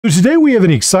So today we have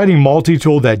an exciting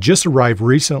multi-tool that just arrived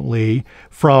recently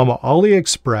from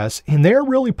Aliexpress, and they're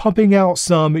really pumping out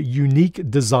some unique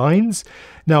designs.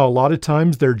 Now, a lot of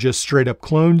times they're just straight up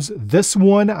clones. This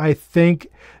one, I think,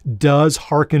 does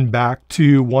harken back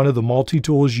to one of the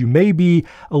multi-tools you may be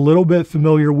a little bit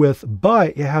familiar with, but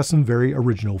it has some very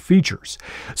original features.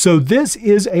 So this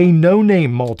is a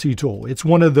no-name multi-tool. It's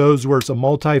one of those where it's a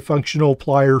multifunctional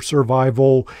plier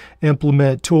survival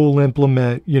implement, tool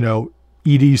implement,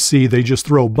 EDC. They just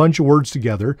throw a bunch of words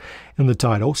together in the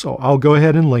title. So I'll go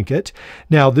ahead and link it.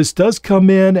 Now, this does come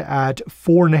in at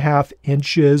 4.5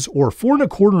 inches or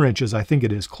 4.25 inches, I think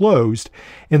it is closed.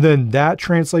 And then that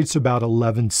translates to about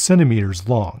 11 centimeters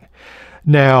long.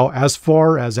 Now, as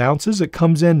far as ounces, it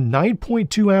comes in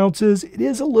 9.2 ounces. It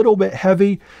is a little bit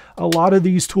heavy. A lot of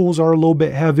these tools are a little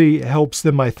bit heavy. It helps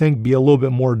them, I think, be a little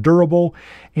bit more durable.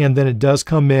 And then it does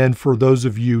come in, for those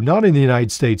of you not in the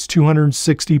United States,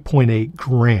 260.8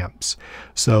 grams.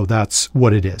 So that's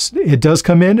what it is. It does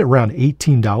come in around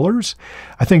 $18.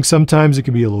 I think sometimes it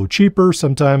can be a little cheaper,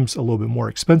 sometimes a little bit more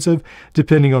expensive,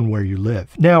 depending on where you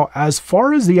live. Now, as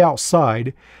far as the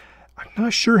outside, I'm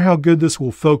not sure how good this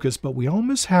will focus, but we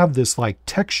almost have this like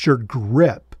textured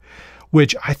grip,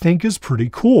 which I think is pretty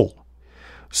cool.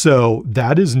 So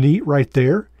that is neat right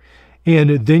there.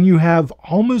 And then you have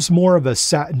almost more of a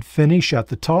satin finish at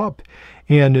the top.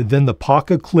 And then the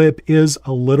pocket clip is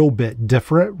a little bit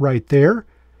different right there.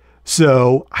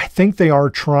 So I think they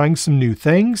are trying some new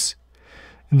things.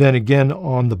 And then again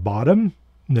on the bottom,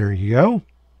 there you go.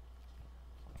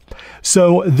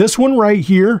 So this one right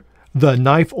here, the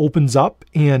knife opens up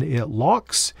and it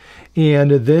locks. And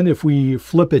then if we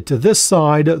flip it to this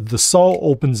side, the saw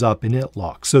opens up and it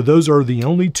locks. So those are the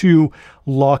only two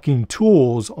locking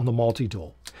tools on the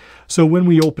multi-tool. So when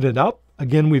we open it up,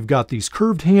 again, we've got these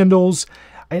curved handles.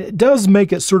 And it does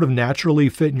make it sort of naturally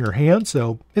fit in your hand.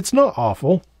 So it's not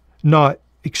awful, not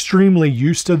extremely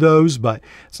used to those, but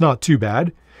it's not too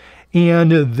bad.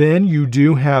 And then you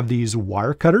do have these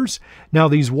wire cutters. Now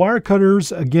these wire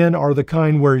cutters, again, are the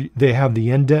kind where they have the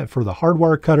indent for the hard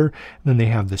wire cutter. And then they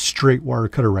have the straight wire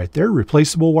cutter right there,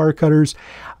 replaceable wire cutters.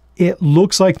 It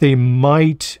looks like they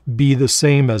might be the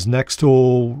same as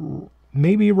Nextool,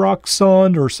 maybe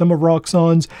Roxxon or some of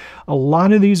Roxxon's. A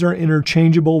lot of these are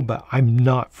interchangeable, but I'm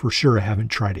not for sure. I haven't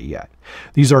tried it yet.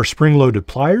 These are spring-loaded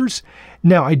pliers.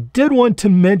 Now, I did want to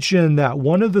mention that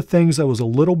one of the things that was a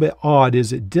little bit odd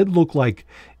is it did look like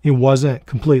it wasn't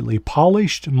completely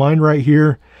polished, mine right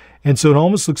here. And so it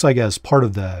almost looks like it has part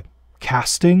of the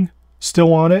casting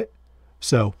still on it.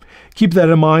 So keep that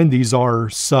in mind. These are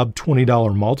sub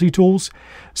 $20 multi-tools,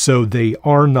 so they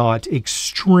are not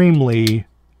extremely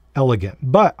elegant.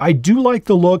 But I do like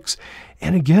the looks.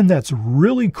 And again, that's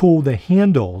really cool. The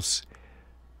handles,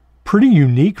 pretty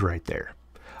unique right there.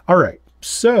 All right,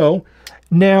 so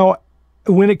now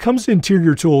when it comes to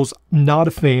interior tools, not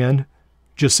a fan.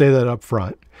 Just say that up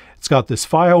front. It's got this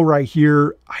file right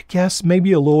here. I guess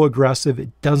maybe a little aggressive. It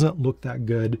doesn't look that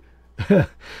good.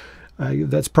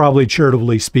 That's probably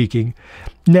charitably speaking.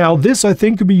 Now, this I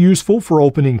think could be useful for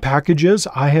opening packages.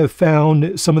 I have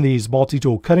found some of these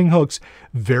multi-tool cutting hooks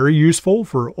very useful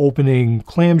for opening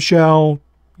clamshell,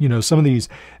 some of these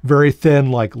very thin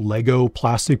like Lego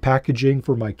plastic packaging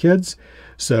for my kids.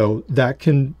 So that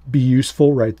can be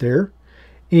useful right there.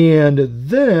 And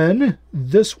then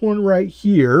this one right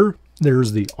here,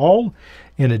 there's the awl,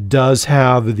 and it does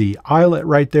have the eyelet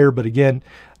right there. But again,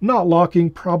 not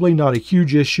locking, probably not a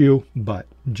huge issue, but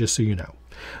just so you know.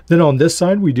 Then on this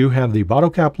side, we do have the bottle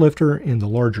cap lifter and the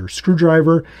larger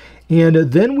screwdriver. And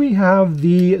then we have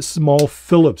the small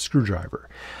Phillips screwdriver.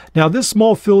 Now this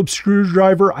small Phillips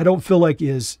screwdriver, I don't feel like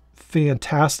is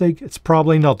fantastic. It's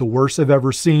probably not the worst I've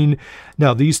ever seen.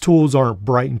 Now these tools aren't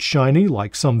bright and shiny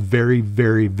like some very,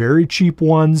 very, very cheap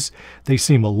ones. They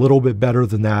seem a little bit better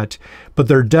than that, but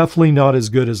they're definitely not as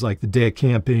good as like the Day of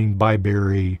Camping,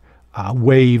 Byberry,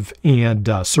 Wave, and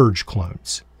Surge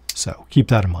clones. So keep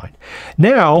that in mind.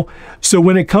 Now, so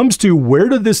when it comes to where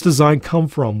did this design come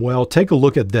from? Well, take a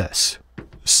look at this.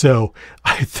 So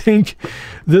I think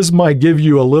this might give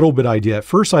you a little bit idea. At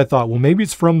first I thought, well, maybe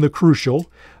it's from the Crucial,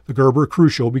 the Gerber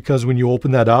Crucial, because when you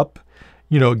open that up,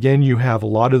 again, you have a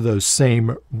lot of those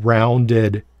same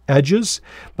rounded edges,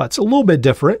 but it's a little bit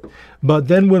different. But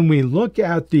then when we look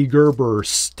at the Gerber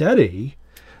Steady,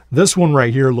 this one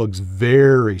right here looks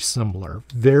very similar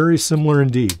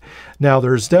indeed. Now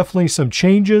there's definitely some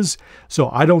changes. So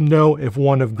I don't know if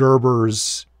one of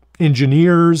Gerber's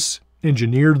engineers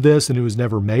engineered this and it was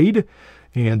never made,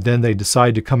 and then they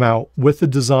decide to come out with the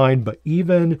design. But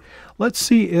even, let's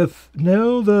see if,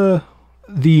 no,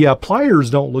 the pliers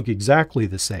don't look exactly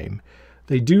the same.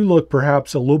 They do look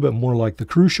perhaps a little bit more like the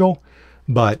Crucial,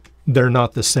 but they're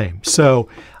not the same. So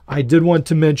I did want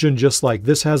to mention, just like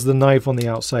this has the knife on the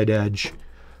outside edge,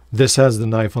 this has the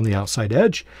knife on the outside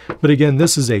edge. But again,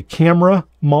 this is a camera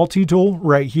multi-tool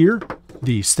right here,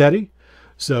 the Steady.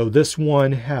 So this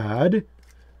one had,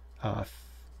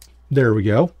 there we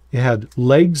go. It had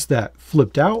legs that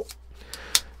flipped out,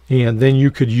 and then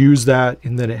you could use that.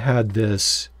 And then it had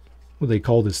this, what do they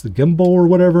call this, the gimbal or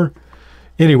whatever.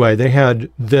 Anyway, they had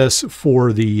this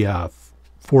for the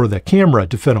camera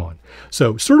to fit on.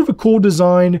 So sort of a cool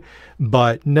design,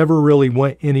 but never really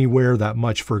went anywhere that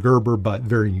much for Gerber, but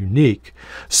very unique.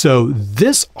 So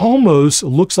this almost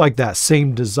looks like that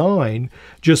same design,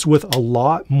 just with a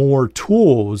lot more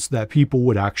tools that people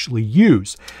would actually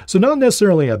use. So not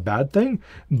necessarily a bad thing,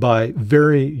 but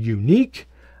very unique.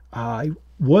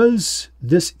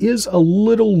 This is a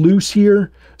little loose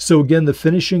here. So again, the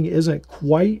finishing isn't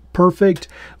quite perfect,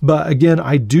 but again,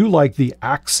 I do like the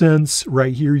accents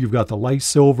right here. You've got the light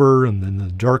silver and then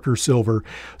the darker silver.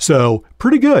 So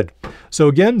pretty good. So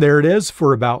again, there it is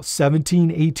for about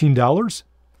 $17, $18.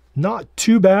 Not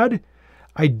too bad.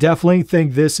 I definitely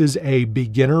think this is a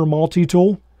beginner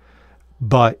multi-tool,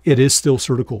 but it is still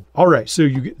sort of cool. All right, so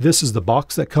this is the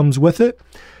box that comes with it.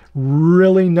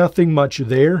 Really nothing much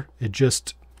there. It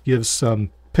just gives some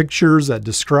pictures that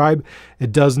describe.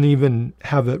 It doesn't even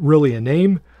have really a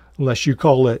name, unless you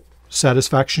call it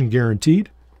Satisfaction Guaranteed,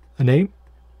 a name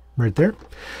right there.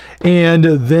 And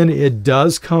then it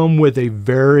does come with a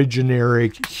very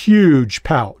generic, huge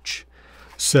pouch.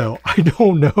 So I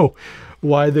don't know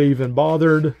why they even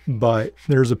bothered, but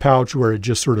there's a pouch where it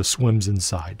just sort of swims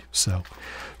inside. So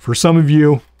for some of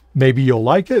you, maybe you'll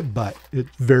like it, but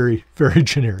it's very, very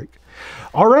generic.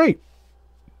 All right,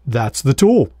 that's the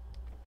tool.